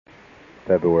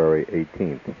February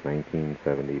 18th,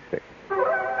 1976.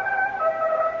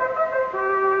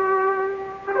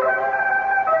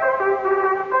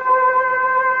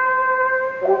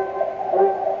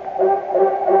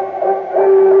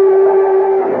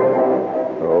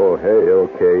 Oh, hail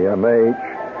KMH,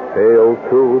 hail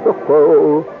to the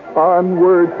foe,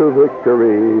 onward to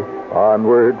victory,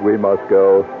 onward we must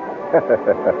go.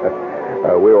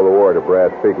 We will award a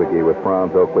brass figurine with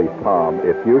Franz Oakley's Palm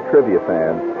if you trivia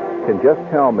fans can just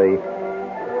tell me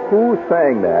who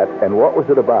sang that and what was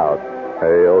it about.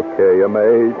 Hail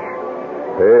KMH,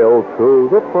 hail to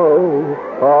the foe,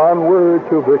 onward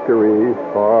to victory,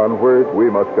 onward we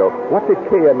must go. What did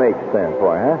KMH stand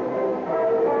for, huh?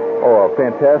 Oh, a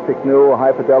fantastic new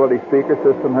high-fidelity speaker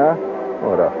system, huh?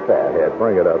 What a fathead.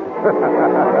 Bring it up.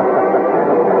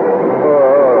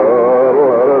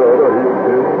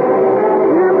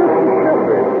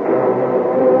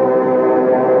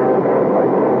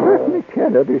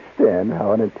 Can't understand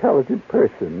how an intelligent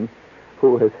person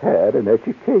who has had an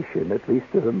education, at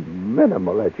least a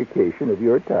minimal education of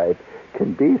your type,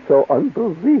 can be so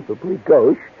unbelievably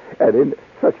gauche and in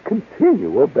such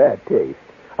continual bad taste.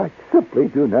 I simply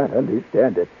do not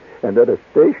understand it, and that a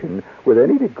station with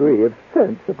any degree of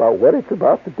sense about what it's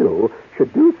about to do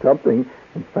should do something,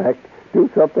 in fact, do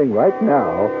something right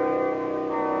now.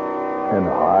 And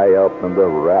high up in the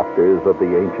rafters of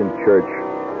the ancient church,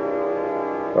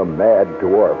 a mad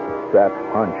dwarf sat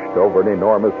hunched over an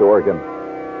enormous organ.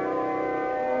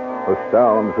 The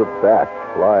sounds of bats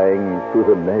flying through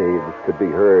the naves could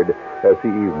be heard as he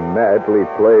madly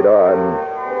played on.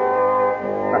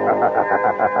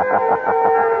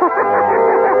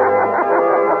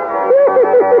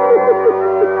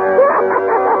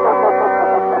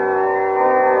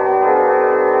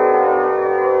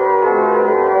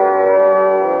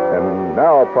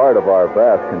 Now part of our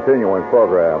vast continuing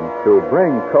program to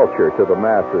bring culture to the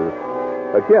masses.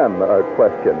 Again, a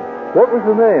question. What was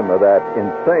the name of that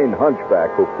insane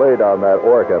hunchback who played on that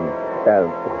organ,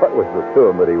 and what was the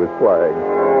tune that he was playing?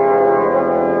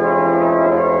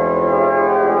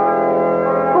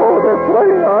 Oh, they're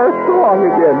playing our song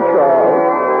again, Charles.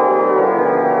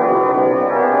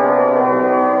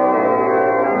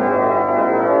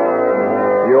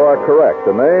 You are correct.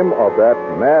 The name of that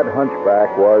mad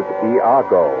hunchback was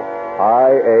Iago.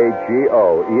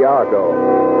 I-A-G-O. Iago.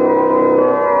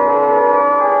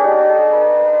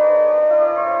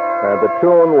 And the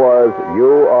tune was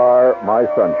You Are My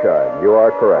Sunshine. You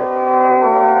are correct.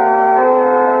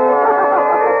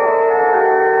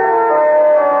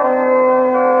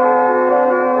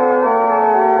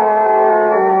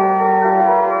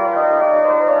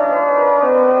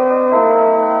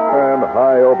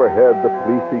 Overhead, the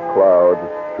fleecy clouds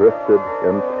drifted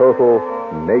in total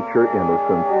nature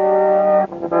innocence.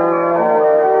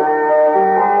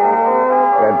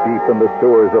 And deep in the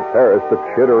sewers of Paris, the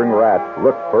chittering rats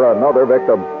looked for another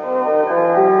victim.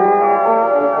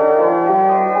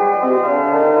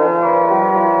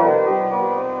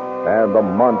 And the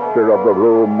monster of the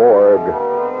Rue Morgue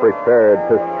prepared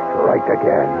to strike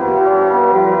again.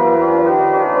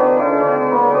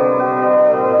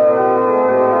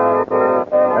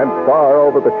 Far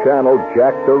over the channel,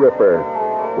 Jack the Ripper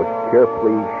was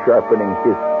carefully sharpening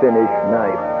his finished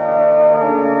knife.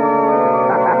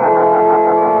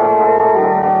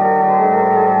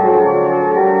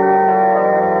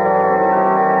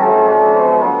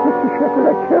 Mr. Shepard,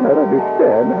 I cannot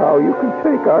understand how you can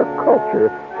take our culture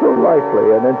so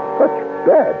lightly and in such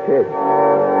bad taste.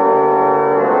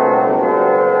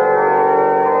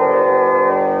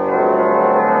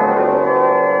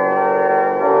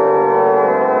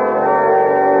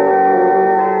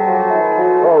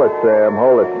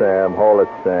 Hold it,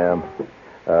 Sam.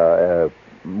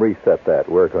 Reset that.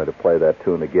 We're going to play that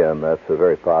tune again. That's a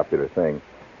very popular thing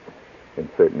in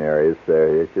certain areas.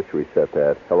 Just reset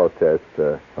that. Hello, test.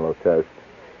 Hello, test.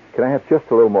 Can I have just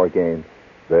a little more gain?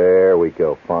 There we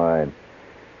go. Fine.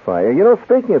 You know,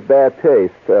 speaking of bad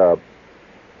taste, I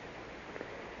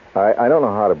don't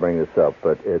know how to bring this up,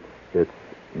 but it's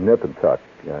nip and tuck.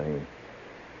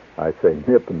 I say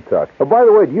Nip and Tuck. Oh, by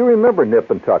the way, do you remember Nip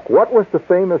and Tuck? What was the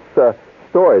famous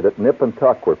story that Nip and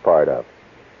Tuck were part of?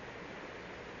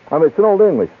 I mean, it's an old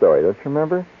English story, don't you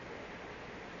remember?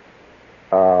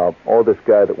 This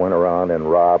guy that went around and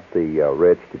robbed the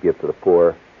rich to give to the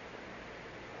poor.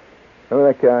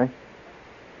 Remember that guy?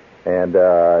 And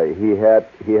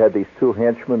he had these two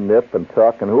henchmen, Nip and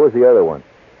Tuck, and who was the other one?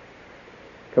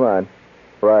 Come on.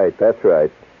 Right, that's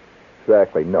right.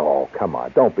 Exactly. No, come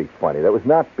on. Don't be funny. That was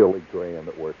not Billy Graham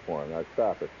that worked for him. Now,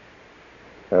 stop it.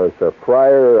 That was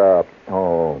Friar,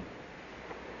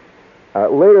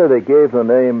 Later, they gave the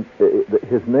name.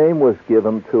 His name was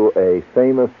given to a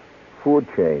famous food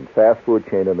chain, fast food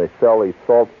chain, and they sell these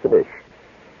salt fish.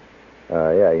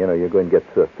 Yeah, you go and get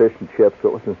fish and chips.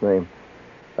 What was his name?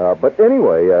 But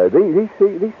anyway,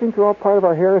 these things are all part of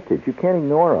our heritage. You can't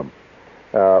ignore them.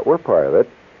 We're part of it.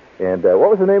 And what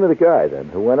was the name of the guy, then,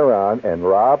 who went around and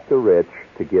robbed the rich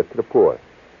to give to the poor?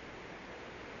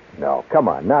 No, come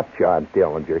on, not John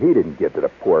Dillinger. He didn't give to the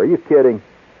poor. Are you kidding?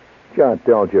 John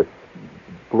Dillinger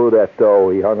blew that dough.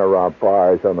 He hung around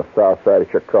bars on the south side of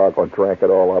Chicago and drank it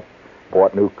all up.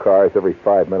 Bought new cars every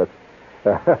 5 minutes.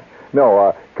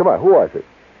 No, come on, who was it?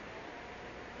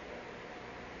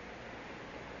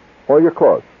 Oh, you're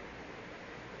close.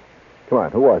 Come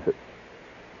on, who was it?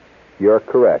 You're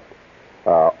correct.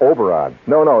 Oberon.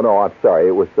 No, I'm sorry.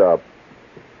 It was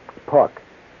Puck.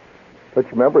 Don't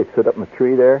you remember? He'd sit up in the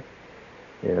tree there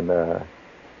and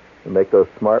make those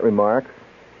smart remarks.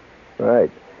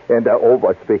 Right. And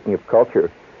speaking of culture,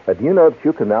 do you know that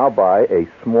you can now buy a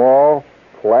small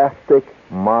plastic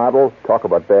model? Talk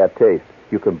about bad taste.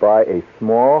 You can buy a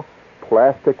small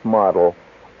plastic model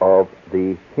of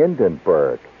the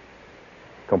Hindenburg,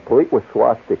 complete with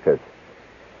swastikas.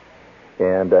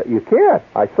 And you can't.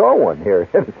 I saw one here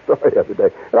in a story the other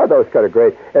day. And I thought it was kind of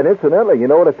great. And incidentally, you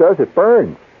know what it does? It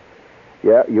burns.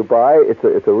 Yeah, you buy, it's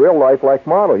a real lifelike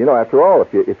model. After all,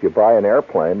 if you buy an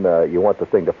airplane, you want the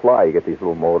thing to fly. You get these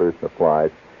little motors and it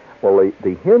flies. Well,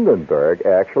 the Hindenburg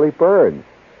actually burns.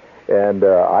 And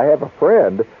I have a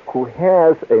friend who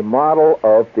has a model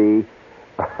of the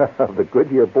of the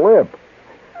Goodyear blimp.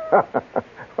 Wait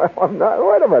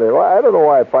a minute. I don't know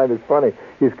why I find this funny.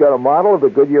 He's got a model of the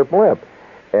Goodyear blimp.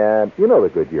 And you know the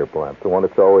Goodyear blimp, the one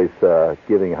that's always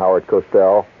giving Howard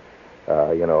Cosell,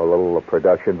 a little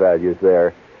production values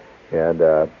there. And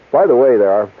by the way,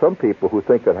 there are some people who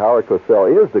think that Howard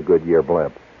Cosell is the Goodyear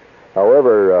blimp.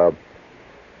 However,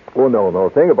 no. The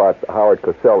thing about Howard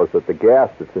Cosell is that the gas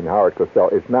that's in Howard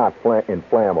Cosell is not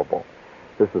inflammable.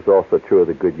 This is also true of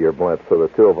the Goodyear blimp, so the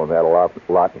two of them had a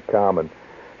lot in common.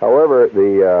 However,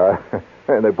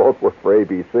 and they both work for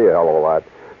ABC a hell of a lot.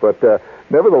 But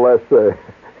nevertheless,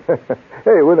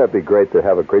 hey, wouldn't that be great to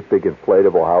have a great big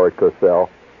inflatable Howard Cosell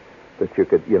that you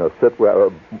could, sit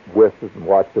with and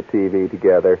watch the TV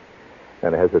together,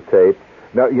 and it has a tape.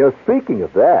 Now, speaking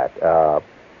of that,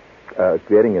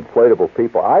 getting inflatable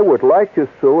people, I would like to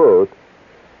salute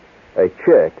a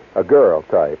chick, a girl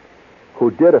type,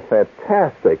 who did a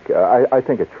fantastic, I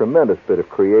think a tremendous bit of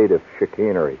creative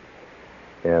chicanery.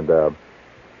 And,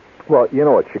 well, you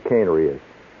know what chicanery is.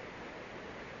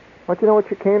 Don't you know what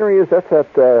chicanery is? That's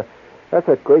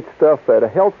that great stuff at a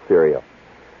health cereal.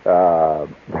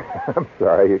 I'm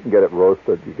sorry, you can get it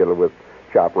roasted, you get it with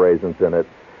chopped raisins in it.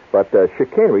 But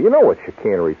chicanery, you know what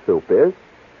chicanery soup is.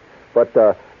 But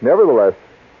nevertheless,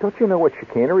 don't you know what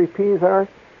chicanery peas are?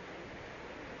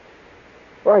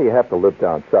 Well, you have to live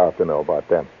down south to know about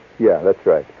them. Yeah, that's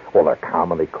right. Well, they're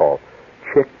commonly called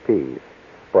chickpeas.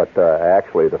 But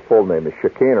actually, the full name is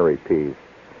chicanery peas.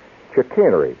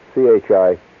 Chicanery,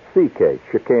 C-H-I-C-K,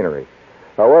 chicanery.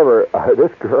 However,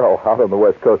 this girl out on the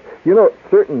West Coast,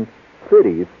 certain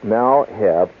cities now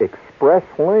have express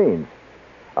lanes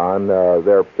on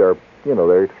their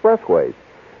expressways.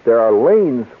 There are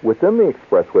lanes within the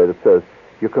expressway that says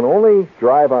you can only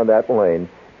drive on that lane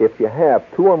if you have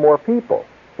two or more people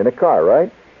in a car,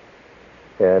 right?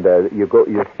 And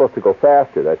you're supposed to go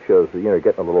faster. That shows you're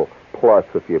getting a little plus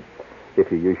if you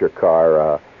use your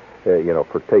car,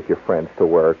 take your friends to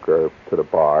work or to the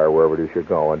bar or wherever it is you're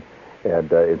going.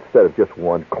 And instead of just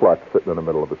one klutz sitting in the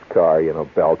middle of his car,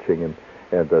 belching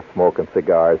and smoking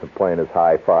cigars and playing his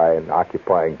hi-fi and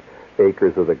occupying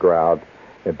acres of the ground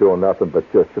and doing nothing but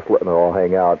just letting it all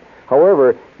hang out.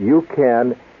 However, you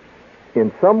can,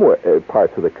 in some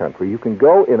parts of the country, you can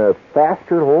go in a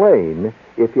faster lane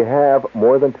if you have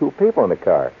more than two people in the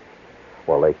car.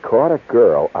 Well, they caught a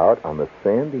girl out on the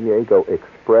San Diego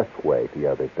Expressway the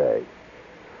other day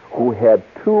who had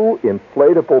two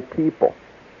inflatable people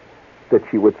that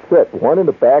she would sit, one in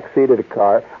the back seat of the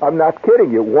car. I'm not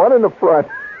kidding you, one in the front.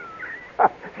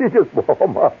 She just blew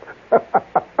them up.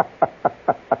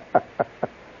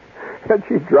 And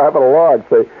she's driving along,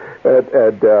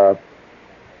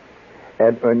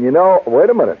 and wait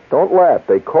a minute, don't laugh.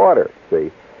 They caught her,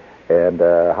 see. And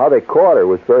how they caught her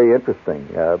was very interesting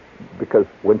because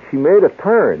when she made a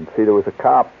turn, see, there was a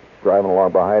cop driving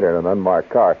along behind her in an unmarked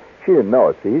car. She didn't know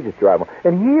it, see, he's just driving.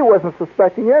 And he wasn't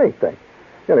suspecting anything.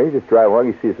 He's just driving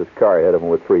along. He sees this car ahead of him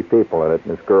with three people in it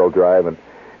and this girl driving.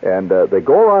 And they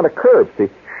go around a curve, see,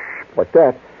 like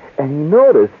that. And he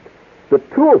noticed the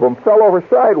two of them fell over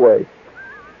sideways.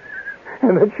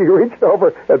 And then she reached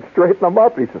over and straightened them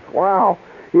up. He says, wow,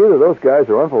 either those guys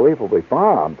are unbelievably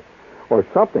bombed or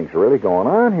something's really going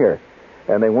on here.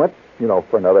 And they went,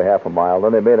 for another half a mile.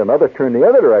 Then they made another turn the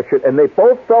other direction, and they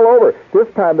both fell over. This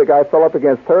time the guy fell up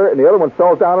against her, and the other one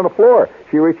fell down on the floor.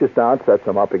 She reaches down, sets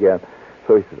them up again.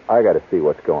 So he says, I got to see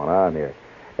what's going on here.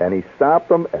 And he stopped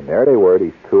them, and there they were,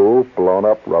 these two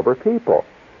blown-up rubber people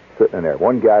sitting in there.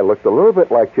 One guy looked a little bit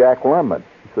like Jack Lemmon.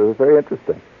 He says, it's very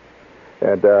interesting.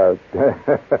 And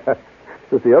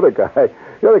says the other guy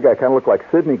kind of looked like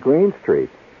Sidney Greenstreet.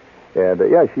 And,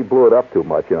 she blew it up too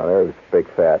much. There was big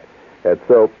fat. And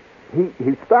so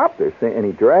he stopped her, and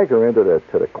he dragged her into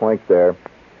the clink there.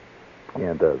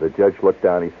 And the judge looked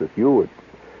down, and he says, you would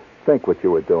think what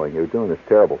you were doing. You were doing this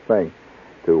terrible thing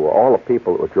to all the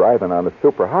people that were driving on the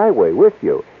superhighway with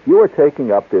you. You were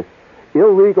taking up this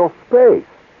illegal space.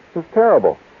 It's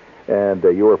terrible. And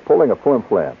you were pulling a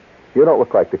flim-flam. You don't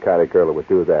look like the kind of girl that would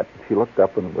do that. She looked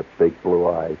up at him with big blue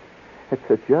eyes and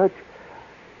said, Judge,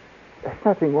 there's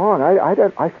nothing wrong.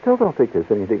 I still don't think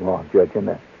there's anything wrong, Judge, in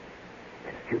that. She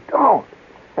said, you don't?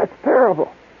 That's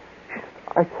terrible. She said,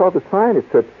 I saw the sign. It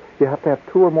said you have to have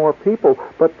 2 or more people,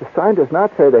 but the sign does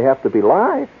not say they have to be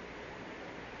live.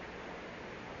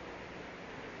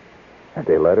 And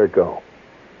they let her go.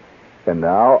 And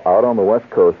now, out on the West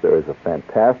Coast, there is a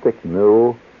fantastic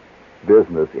new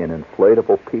business in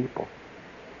inflatable people.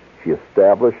 She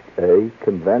established a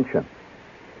convention.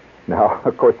 Now,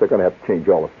 of course, they're going to have to change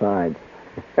all the signs.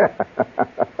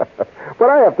 But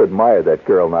I have to admire that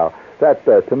girl now. That,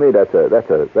 to me, that's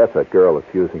a girl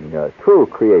that's using true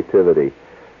creativity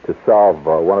to solve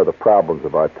one of the problems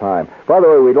of our time. By the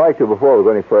way, before we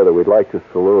go any further, we'd like to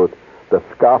salute the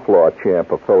scofflaw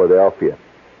champ of Philadelphia.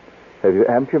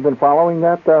 Haven't you been following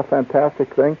that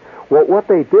fantastic thing? Well, what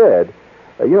they did,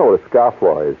 you know what a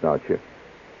scofflaw is, don't you?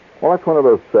 Well, that's one of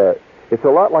those, it's a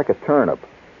lot like a turnip.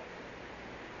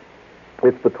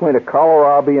 It's between a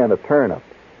kohlrabi and a turnip.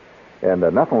 And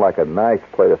nothing like a nice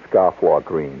plate of scofflaw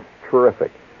greens.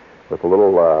 Terrific. With a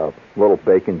little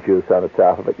bacon juice on the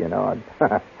top of it, and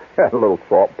a little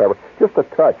salt, pepper. Just a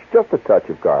touch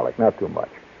of garlic, not too much.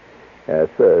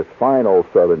 It's a fine old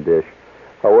southern dish.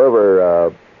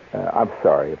 However, I'm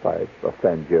sorry if I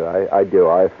offend you. I do.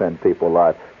 I offend people a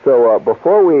lot. So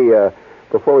before we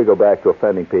go back to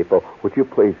offending people, would you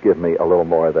please give me a little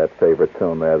more of that favorite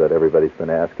tune there that everybody's been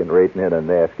rating in and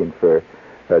asking for?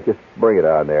 Just bring it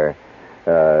on there.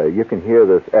 You can hear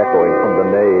this echoing from the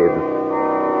naves.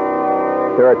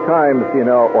 There are times,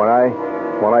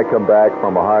 when I come back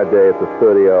from a hard day at the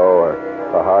studio or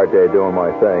a hard day doing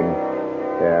my thing,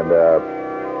 and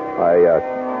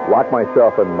I lock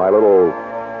myself in my little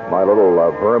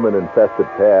vermin-infested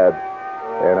pad,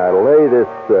 and I lay this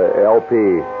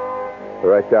LP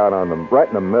right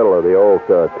in the middle of the old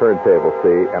turntable,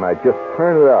 see, and I just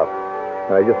turn it up,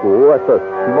 and I just let the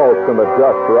smoke and the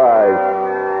dust rise.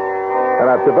 And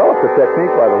I've developed a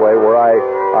technique, by the way, where I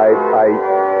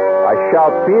shout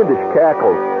fiendish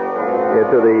cackles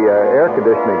into the air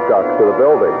conditioning ducts of the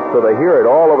building, so they hear it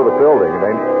all over the building.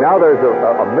 And now there's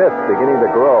a myth beginning to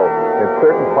grow in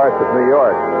certain parts of New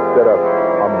York that a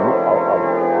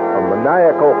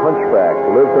maniacal hunchback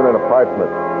lives in an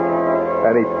apartment,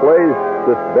 and he plays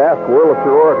this vast Wurlitzer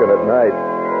organ at night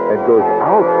and goes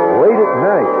out late at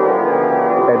night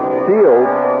and steals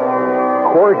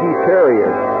Corgi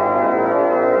Terriers.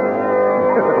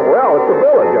 Well, it's the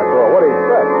village, after all. What do you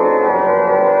expect?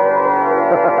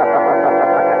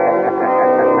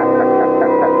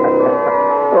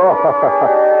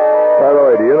 By the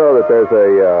way, do you know that there's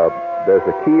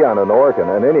a key on an organ,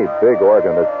 and any big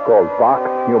organ, that's called vox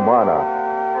humana?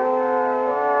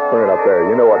 Bring it up there.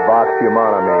 You know what vox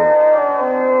humana means.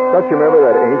 Don't you remember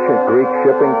that ancient Greek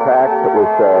shipping pact that was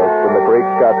when the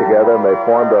Greeks got together and they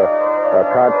formed a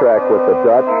contract with the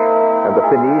Dutch and the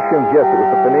Phoenicians? Yes, it was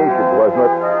the Phoenicians, wasn't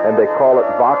it? And they call it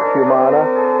vox humana.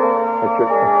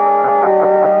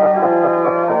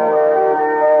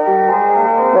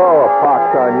 Oh, a pox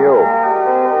on you.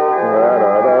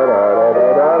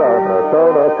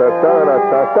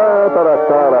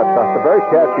 Very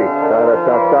catchy.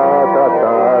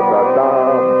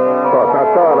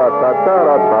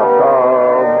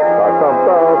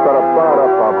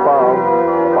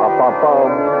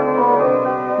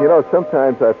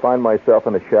 Sometimes I find myself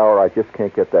in the shower, I just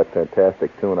can't get that fantastic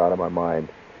tune out of my mind.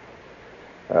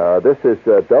 This is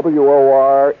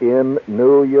WOR in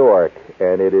New York,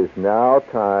 and it is now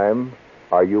time.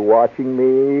 Are you watching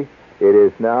me? It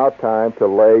is now time to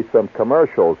lay some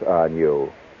commercials on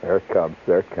you. There it comes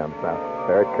now.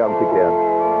 There it comes again.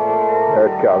 There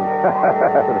it comes.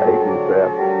 Thank you, Sam.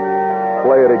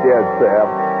 Play it again, Sam.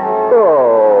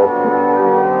 Oh.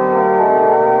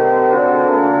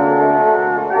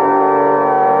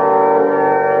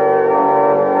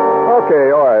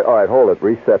 Okay, all right, hold it.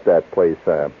 Reset that, please,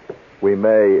 Sam. We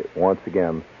may, once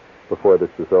again, before this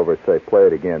is over, say, play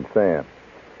it again, Sam.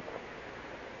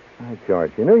 Hi,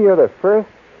 George. You know, you're the first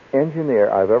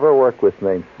engineer I've ever worked with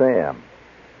named Sam.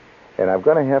 And I'm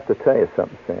going to have to tell you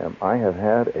something, Sam. I have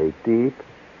had a deep,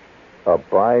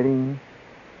 abiding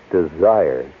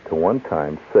desire to one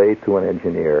time say to an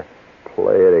engineer,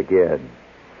 play it again,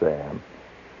 Sam.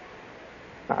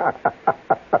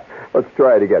 Let's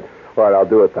try it again. All right, I'll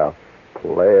do it now.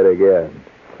 Play it again,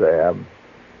 Sam.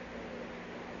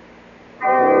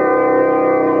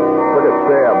 Look at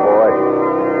Sam, boy.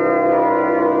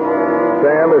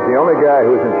 Sam is the only guy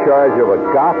who's in charge of a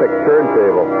Gothic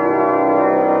turntable.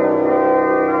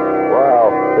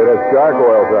 Wow, it has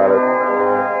gargoyles on it.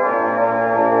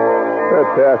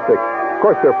 Fantastic. Of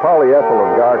course, they're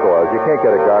polyethylene gargoyles. You can't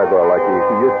get a gargoyle like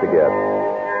you used to get.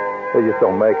 They just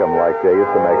don't make them like they used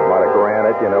to make them out of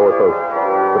granite, you know, with those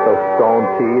stone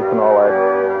teeth and all that.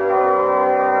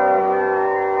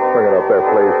 Bring it up there,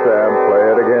 please, Sam. Play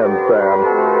it again, Sam.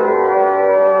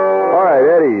 All right,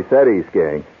 Eddie's,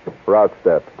 gang. Route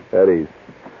step. Eddie's.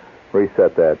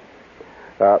 Reset that.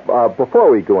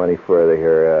 Before we go any further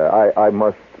here, I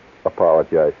must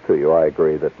apologize to you. I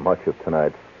agree that much of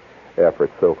tonight's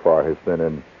effort so far has been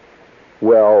in,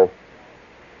 well,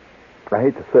 I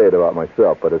hate to say it about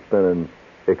myself, but it's been in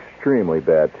extremely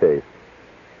bad taste.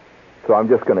 So I'm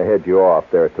just going to head you off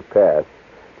there at the pass.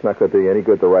 It's not going to do you any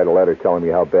good to write a letter telling me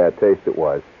how bad taste it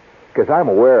was, because I'm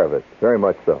aware of it, very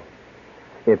much so.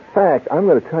 In fact, I'm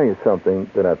going to tell you something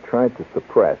that I've tried to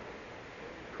suppress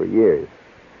for years.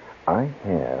 I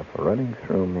have running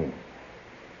through me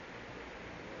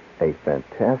a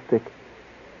fantastic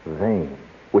vein,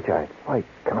 which I fight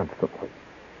constantly,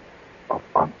 of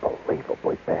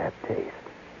unbelievably bad taste.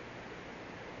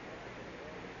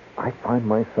 I find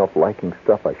myself liking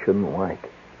stuff I shouldn't like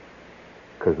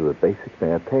because of the basic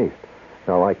bad taste.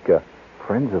 Now, like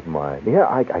friends of mine,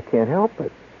 I can't help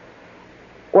it.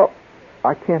 Well,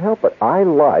 I can't help it. I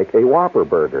like a Whopper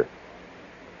burger.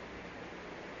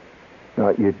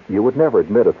 Now, you would never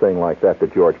admit a thing like that to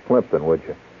George Plimpton, would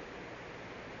you?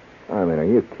 I mean, are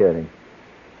you kidding?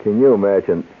 Can you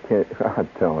imagine? I'm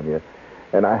telling you.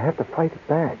 And I have to fight it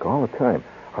back all the time.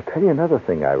 I'll tell you another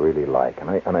thing I really like, and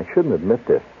I shouldn't admit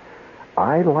this.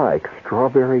 I like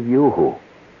strawberry Yoo-hoo.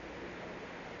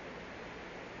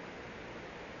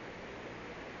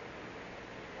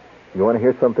 You want to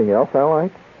hear something else I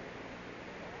like?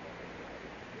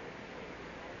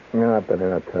 No, but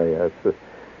then I'll tell you,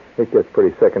 it gets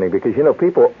pretty sickening because, you know,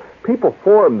 people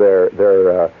form their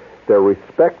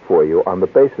respect for you on the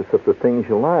basis of the things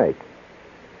you like.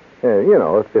 And, you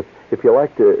know, if you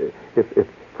like to, if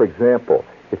for example,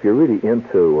 if you're really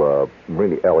into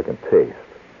really elegant taste,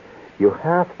 you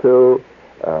have to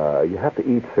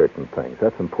eat certain things.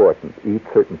 That's important. Eat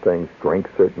certain things, drink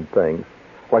certain things.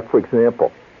 Like, for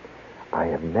example, I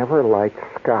have never liked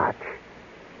scotch.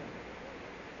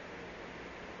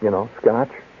 You know,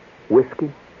 scotch,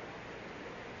 whiskey.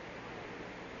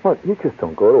 Well, you just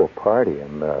don't go to a party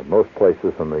in most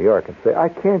places in New York and say, I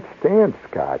can't stand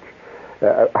scotch.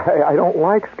 I don't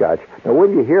like scotch. Now,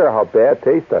 when you hear how bad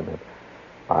taste I'm in,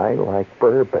 I like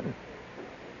bourbon.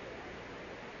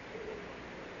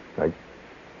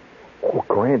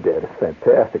 Granddad is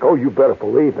fantastic. Oh, you better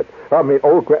believe it. I mean,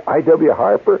 I.W.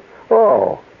 Harper.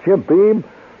 Oh, Jim Beam.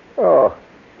 Oh,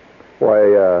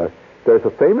 why, there's a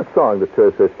famous song that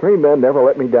says, there's three men never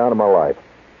let me down in my life.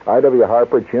 I.W.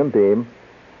 Harper, Jim Beam,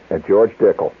 and George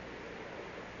Dickel.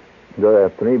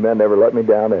 The three men never let me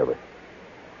down ever.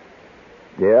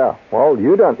 Yeah, well,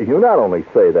 you not only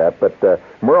say that, but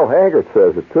Merle Haggard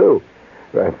says it too.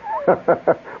 Right?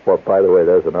 Well, by the way,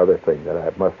 there's another thing that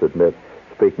I must admit.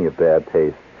 Speaking of bad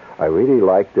taste, I really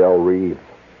like Del Reeves.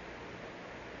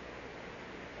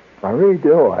 I really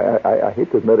do. I hate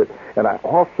to admit it. And I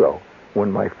also,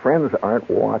 when my friends aren't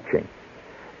watching,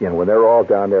 you know, when they're all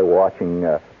down there watching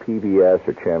PBS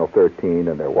or Channel 13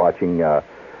 and they're watching The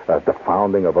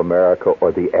Founding of America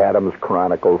or The Adams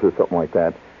Chronicles or something like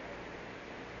that,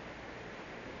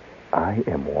 I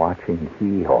am watching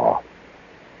Hee-Haw.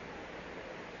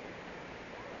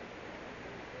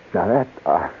 Now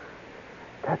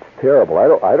that's terrible.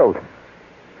 I don't,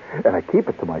 and I keep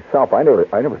it to myself. I never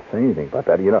say anything about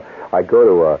that. You know, I'll go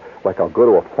to a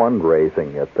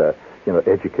fundraising at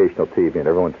educational TV, and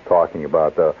everyone's talking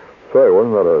about say,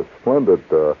 wasn't that a splendid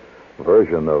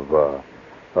version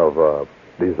of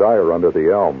Desire Under the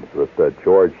Elms that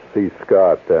George C.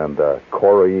 Scott and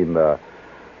Corinne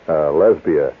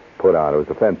Lesbia put on? It was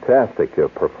a fantastic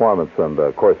performance, and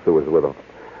of course it was with a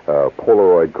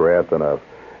Polaroid grant and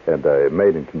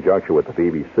made in conjunction with the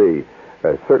BBC.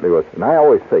 It certainly was. And I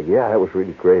always say, yeah, that was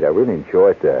really great. I really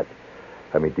enjoyed that.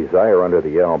 I mean, Desire Under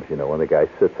the Elms, you know, when the guy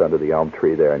sits under the elm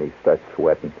tree there and he starts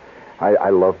sweating.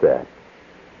 I love that.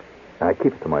 And I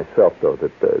keep it to myself, though,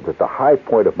 that the high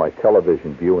point of my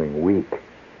television viewing week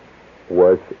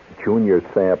was Junior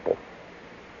Samples.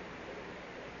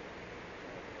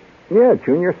 Yeah,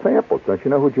 Junior Samples. Don't you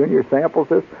know who Junior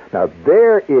Samples is? Now,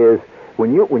 there is,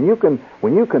 when you can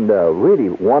really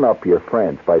one-up your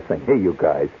friends by saying, hey, you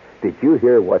guys, did you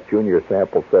hear what Junior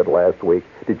Samples said last week?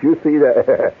 Did you see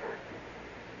that?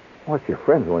 Well, your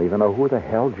friends won't even know who the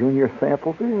hell Junior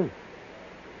Samples is.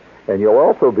 And you'll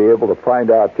also be able to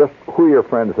find out just who your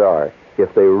friends are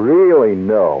if they really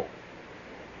know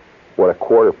what a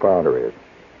quarter pounder is.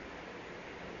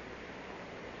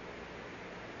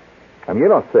 I mean, you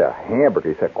don't say a hamburger,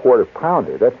 you say a quarter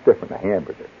pounder. That's different than a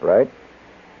hamburger, right?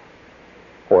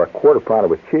 Or a quarter pounder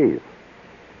with cheese.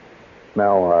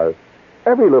 Now,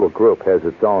 every little group has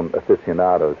its own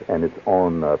aficionados and its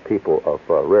own people of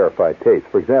rarefied taste.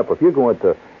 For example, if you go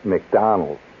into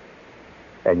McDonald's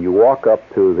and you walk up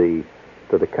to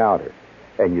the counter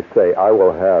and you say, I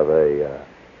will have a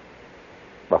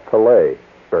filet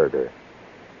burger,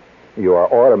 you are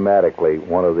automatically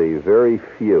one of the very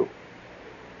few,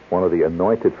 one of the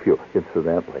anointed few.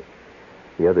 Incidentally,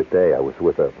 the other day I was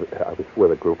with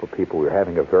a group of people. We were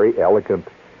having a very elegant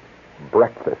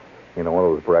breakfast. You know, one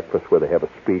of those breakfasts where they have a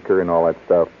speaker and all that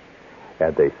stuff,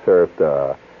 and they served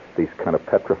these kind of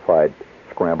petrified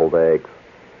scrambled eggs,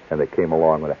 and they came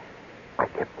along with it. I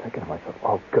kept thinking to myself,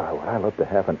 oh, God, would I love to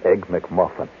have an Egg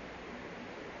McMuffin.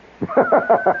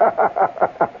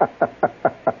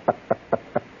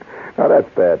 Now, that's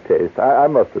bad taste. I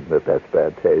must admit that's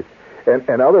bad taste.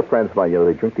 And other friends of mine, you know,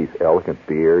 they drink these elegant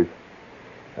beers.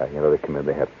 You know, they come in,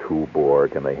 they have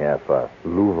Tuborg, and they have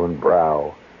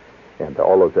Löwenbräu, and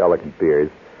all those elegant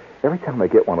beers. Every time I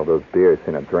get one of those beers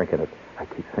and I'm drinking it, I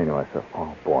keep saying to myself,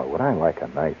 oh, boy, would I like a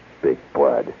nice big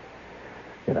Bud?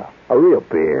 You know, a real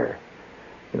beer.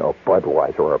 You know, a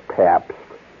Budweiser or a Pabst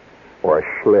or a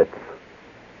Schlitz.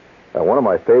 One of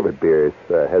my favorite beers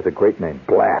has a great name,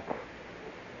 Blatz.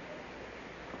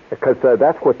 Because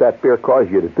that's what that beer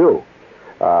causes you to do.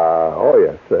 Oh,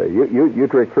 yes. You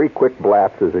drink 3 quick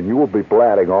Blatzes and you will be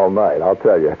blatting all night, I'll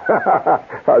tell you.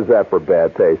 How's that for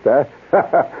bad taste, huh?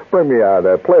 Bring me on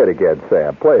there. Play it again,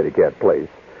 Sam. Play it again, please.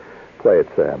 Play it,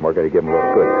 Sam. We're going to give him a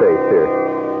little good taste here.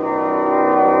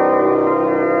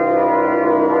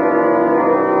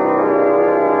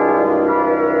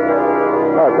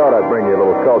 I thought I'd bring you a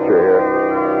little culture here.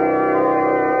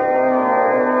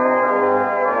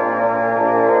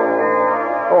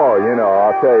 Oh, you know,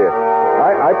 I'll tell you,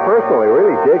 I personally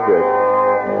really dig this.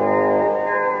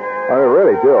 I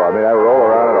really do. I mean, I roll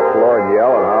around on the floor and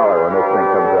yell and holler when this thing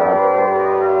comes on.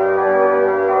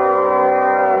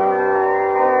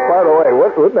 By the way,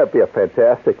 wouldn't that be a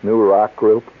fantastic new rock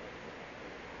group?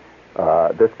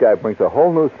 This guy brings a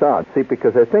whole new sound. See,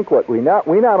 because I think what we not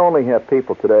only have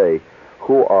people today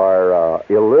who are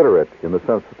illiterate in the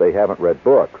sense that they haven't read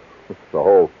books. This is the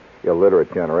whole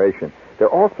illiterate generation. They're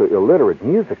also illiterate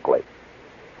musically.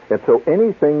 And so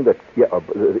anything that,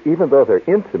 even though they're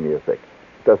into music,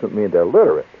 doesn't mean they're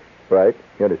literate, right?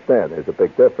 You understand? There's a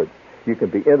big difference. You can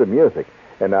be into music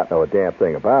and not know a damn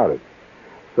thing about it.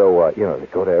 So, you know, they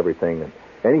go to everything, and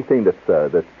anything that's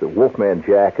the Wolfman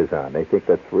Jack is on, they think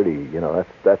that's really, you know,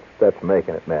 that's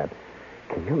making it, man.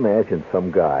 Can you imagine some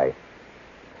guy?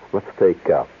 Let's take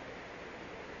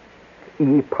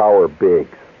E. Power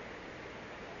Biggs.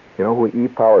 You know who E.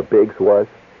 Power Biggs was?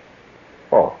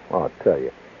 Oh, I'll tell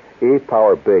you. E.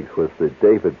 Power Biggs was the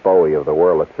David Bowie of the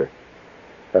Wurlitzer.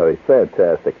 Oh, he's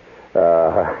fantastic.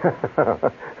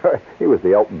 He was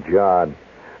the Elton John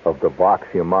of the Vox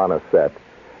Humana set.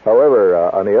 However,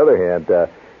 on the other hand,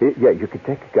 you could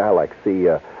take a guy like,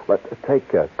 let's take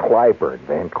Cliburn,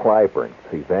 Van Cliburn.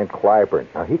 See, Van Cliburn.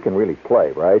 Now, he can really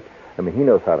play, right? I mean, he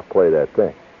knows how to play that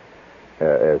thing.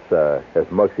 As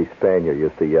Muggsy Spanier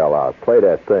used to yell out, play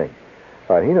that thing.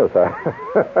 He knows how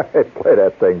to play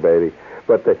that thing, baby.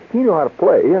 But he knows how to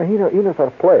play. You know, he knows how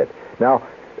to play it. Now,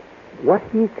 what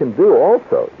he can do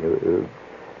also,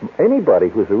 anybody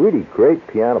who's a really great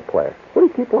piano player, what do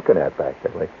you keep looking at back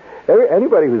there?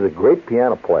 Anybody who's a great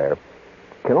piano player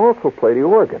can also play the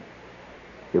organ.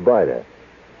 You buy that?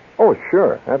 Oh,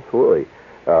 sure, absolutely.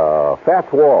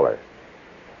 Fats Waller.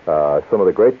 Some of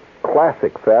the great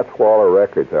classic Fats Waller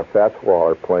records are Fats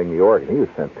Waller playing the organ. He was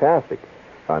fantastic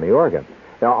on the organ.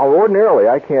 Now, ordinarily,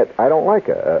 I don't like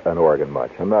an organ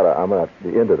much. I'm not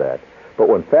into that. But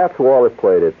when Fats Waller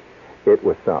played it, it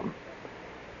was something.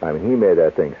 I mean, he made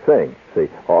that thing sing. See,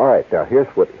 all right. Now, here's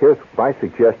my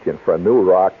suggestion for a new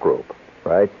rock group.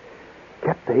 Right?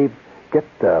 get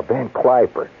Van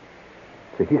Cliburn.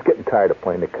 See, he's getting tired of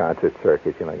playing the concert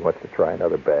circuit. He wants to try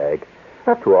another bag.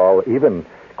 After all, even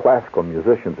classical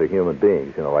musicians are human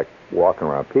beings, like walking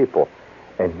around people.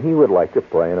 And he would like to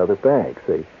play another bag,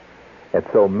 see? And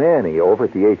so Manny, over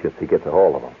at the agency, gets a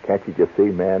hold of him. Can't you just see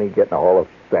Manny getting a hold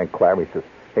of Van Cliburn? He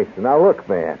says, now look,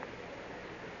 man.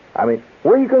 I mean,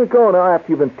 where are you going to go now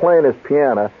after you've been playing this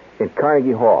piano in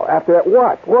Carnegie Hall? After that,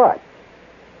 what?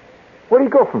 Where do you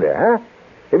go from there, huh?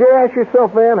 Have you ever asked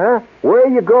yourself, Van, huh? Where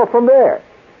do you go from there?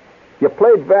 You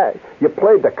played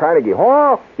the Carnegie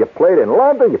Hall, you played in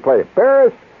London, you played in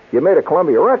Paris, you made a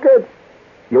Columbia Records,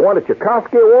 you won a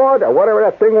Tchaikovsky Award, or whatever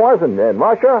that thing was in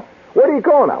Russia. Where do you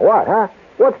go now? What, huh?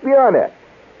 What's beyond that?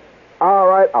 All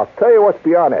right, I'll tell you what's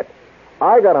beyond it.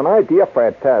 I got an idea for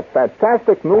a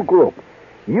fantastic new group.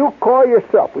 You call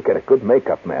yourself. We got a good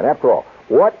makeup man. After all,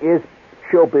 what is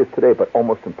showbiz today but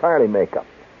almost entirely makeup?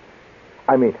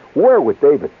 I mean, where would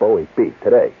David Bowie be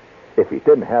today if he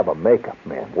didn't have a makeup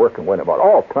man working with him at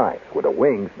all times with the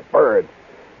wings and the birds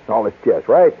and all this jazz,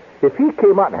 right? If he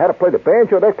came out and had to play the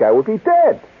banjo, that guy would be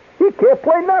dead. He can't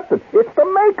play nothing. It's the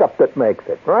makeup that makes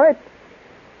it, right?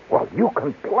 Well, you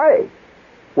can play,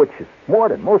 which is more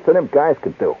than most of them guys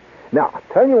can do. Now,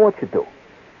 I'll tell you what you do.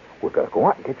 We're going to go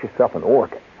out and get yourself an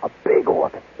organ, a big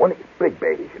organ, one of these big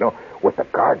babies, with the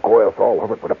gargoyles all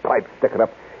over it, with a pipe sticking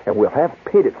up, and we'll have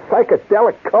painted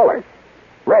psychedelic colors,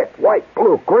 red, white,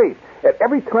 blue, green, and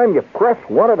every time you press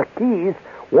one of the keys,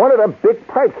 one of them big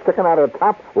pipes sticking out of the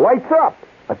top lights up,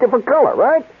 a different color,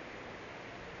 right?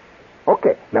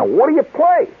 Okay, now what do you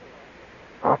play?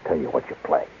 I'll tell you what you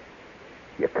play.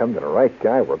 You come to the right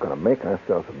guy, we're going to make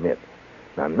ourselves a mint.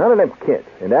 Now, none of them kids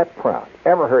in that crowd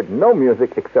ever heard no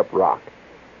music except rock.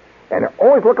 And they're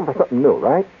always looking for something new,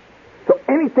 right? So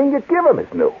anything you give them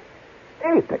is new.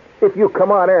 Anything. If you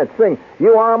come on there and sing,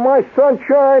 "You are my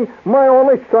sunshine, my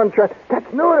only sunshine,"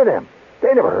 that's new to them.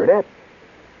 They never heard that.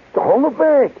 It's a whole new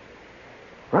bag.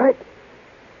 Right?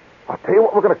 I'll tell you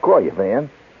what we're going to call you, Van.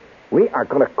 We are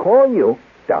going to call you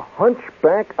the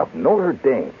Hunchback of Notre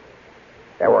Dame.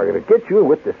 And we're going to get you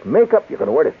with this makeup. You're going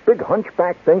to wear this big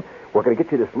hunchback thing. We're going to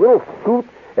get you this little suit,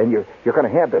 and you're going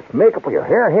to have this makeup where your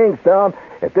hair hangs down.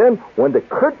 And then when the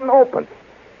curtain opens,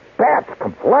 bats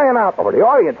come flying out over the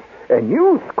audience, and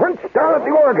you scrunch down at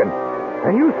the organ,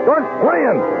 and you start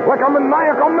playing like a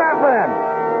maniacal madman.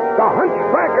 The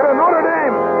Hunchback of Notre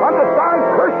Dame on the Don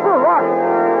Kirshner Rock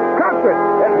concert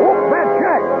at Wolfman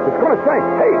Jack is going to say,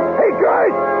 hey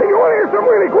guys, you want to hear something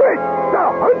really great? The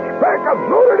Hunchback of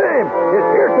Notre Dame is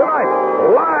here tonight,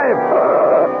 live.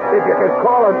 If you can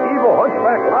call an evil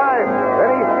hunchback live, then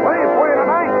he's playing for you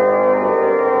tonight.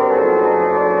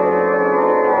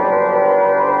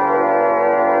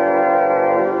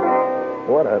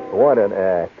 What an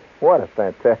act. What a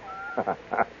fantastic...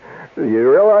 You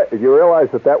realize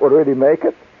that would really make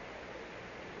it?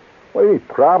 Well, he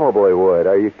probably would.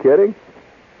 Are you kidding?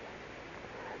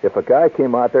 If a guy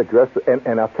came out there dressed...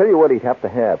 And I'll tell you what he'd have to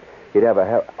have. He'd have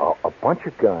a bunch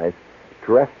of guys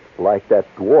dressed like that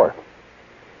dwarf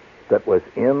that was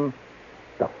in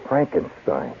the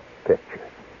Frankenstein pictures.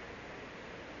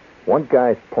 One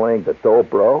guy's playing the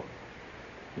dobro,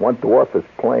 one dwarf is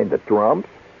playing the drums,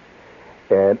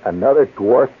 and another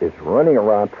dwarf is running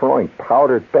around throwing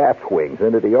powdered bat's wings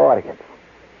into the audience.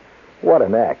 What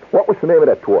an act. What was the name of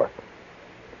that dwarf?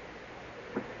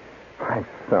 I'm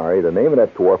sorry, the name of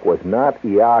that dwarf was not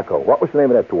Iago. What was the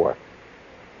name of that dwarf?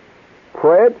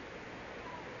 Fred?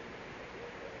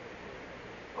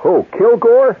 Who,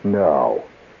 Kilgore? No.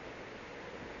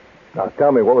 Now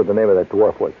tell me what was the name of that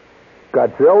dwarf was.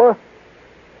 Godzilla?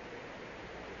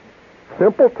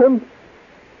 Simpleton?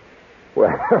 Well,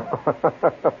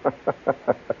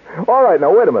 all right,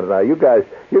 now wait a minute. Now you guys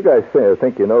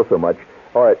think you know so much.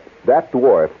 All right, that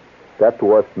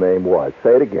dwarf's name was.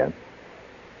 Say it again.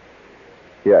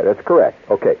 Yeah, that's correct.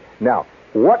 Okay. Now,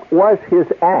 what was his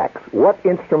axe? What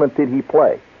instrument did he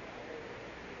play?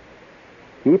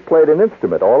 He played an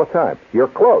instrument all the time. You're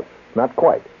close. Not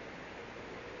quite.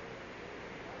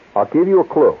 I'll give you a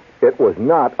clue. It was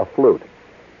not a flute.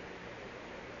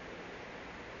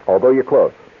 Although you're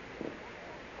close.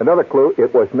 Another clue,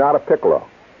 it was not a piccolo.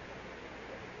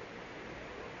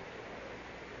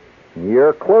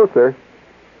 You're closer.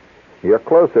 You're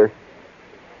closer.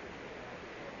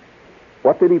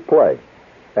 What did he play?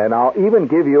 And I'll even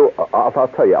give you,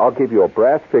 I'll give you a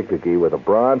brass figurine with a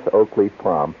bronze oak leaf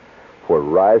palm for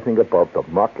rising above the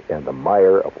muck and the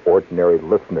mire of ordinary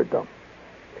listenerdom.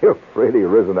 You've really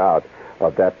risen out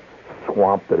of that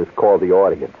swamp that is called the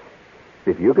audience.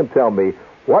 If you can tell me,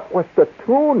 what was the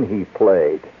tune he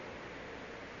played?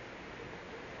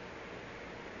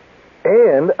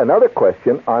 And another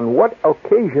question, on what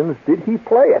occasions did he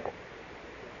play it?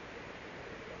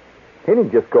 He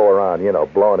didn't just go around,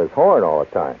 blowing his horn all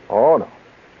the time. Oh, no.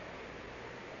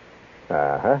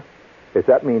 Uh-huh. Does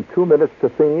that mean 2 minutes to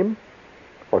theme?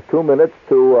 Or 2 minutes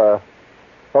to,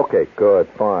 Okay, good,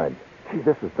 fine. Gee,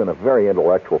 this has been a very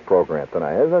intellectual program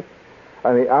tonight, hasn't it?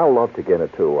 I mean, I love to get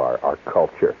into our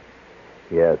culture.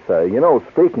 Yes,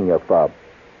 speaking of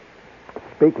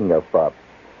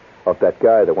that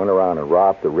guy that went around and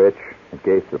robbed the rich and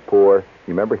gave to the poor,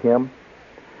 you remember him?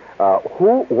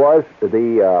 Who was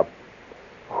the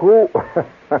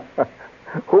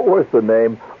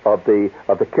name of the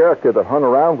character that hung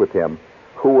around with him,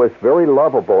 who was very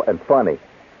lovable and funny?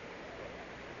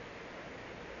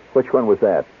 Which one was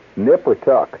that? Nip or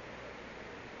Tuck?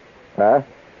 Huh?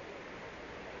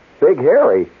 Big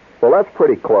Harry. Well, that's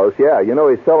pretty close. Yeah, he's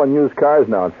selling used cars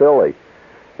now in Philly.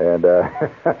 And,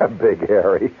 Big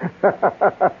Harry.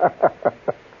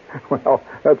 Well,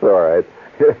 that's all right.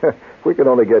 If we can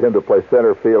only get him to play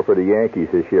center field for the Yankees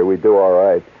this year, we'd do all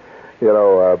right.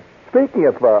 Speaking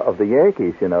of the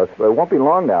Yankees, it won't be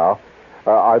long now.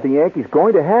 Are the Yankees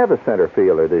going to have a center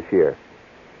fielder this year?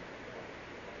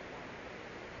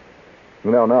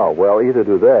 No. Well, either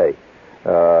do they.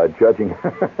 Judging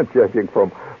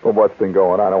from what's been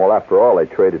going on. And well, after all, they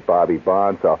traded Bobby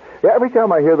Bonds. So yeah, every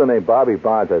time I hear the name Bobby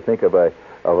Bonds, I think of an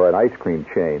ice cream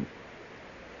chain.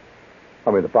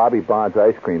 I mean, the Bobby Bonds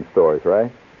ice cream stores,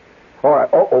 right? All right.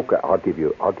 Oh, okay. I'll give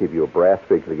you a brass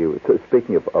figure.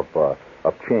 Speaking of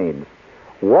chains,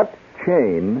 what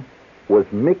chain was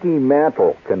Mickey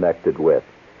Mantle connected with?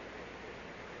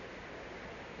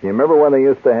 You remember when they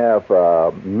used to have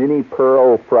Mini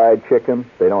Pearl fried chicken?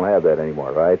 They don't have that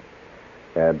anymore, right?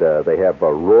 And they have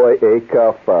Roy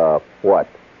Acuff, what?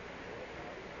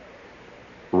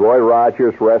 Roy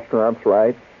Rogers restaurants,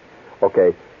 right?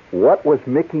 Okay, what was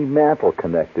Mickey Mantle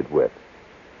connected with?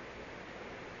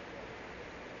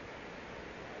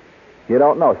 You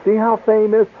don't know. See how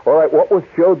famous? All right, what was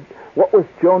Joe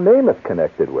Namath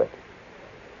connected with?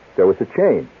 There was a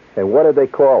chain. And what did they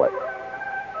call it?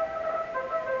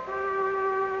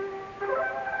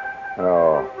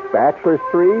 Oh, Bachelor's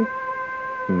 3?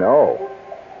 No.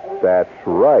 That's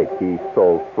right. He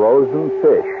sold frozen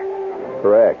fish.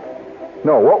 Correct.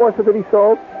 No, what was it that he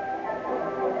sold?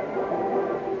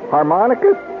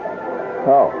 Harmonicas?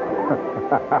 Oh.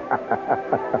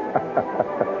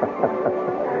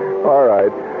 All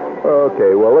right.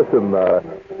 Okay, well, listen,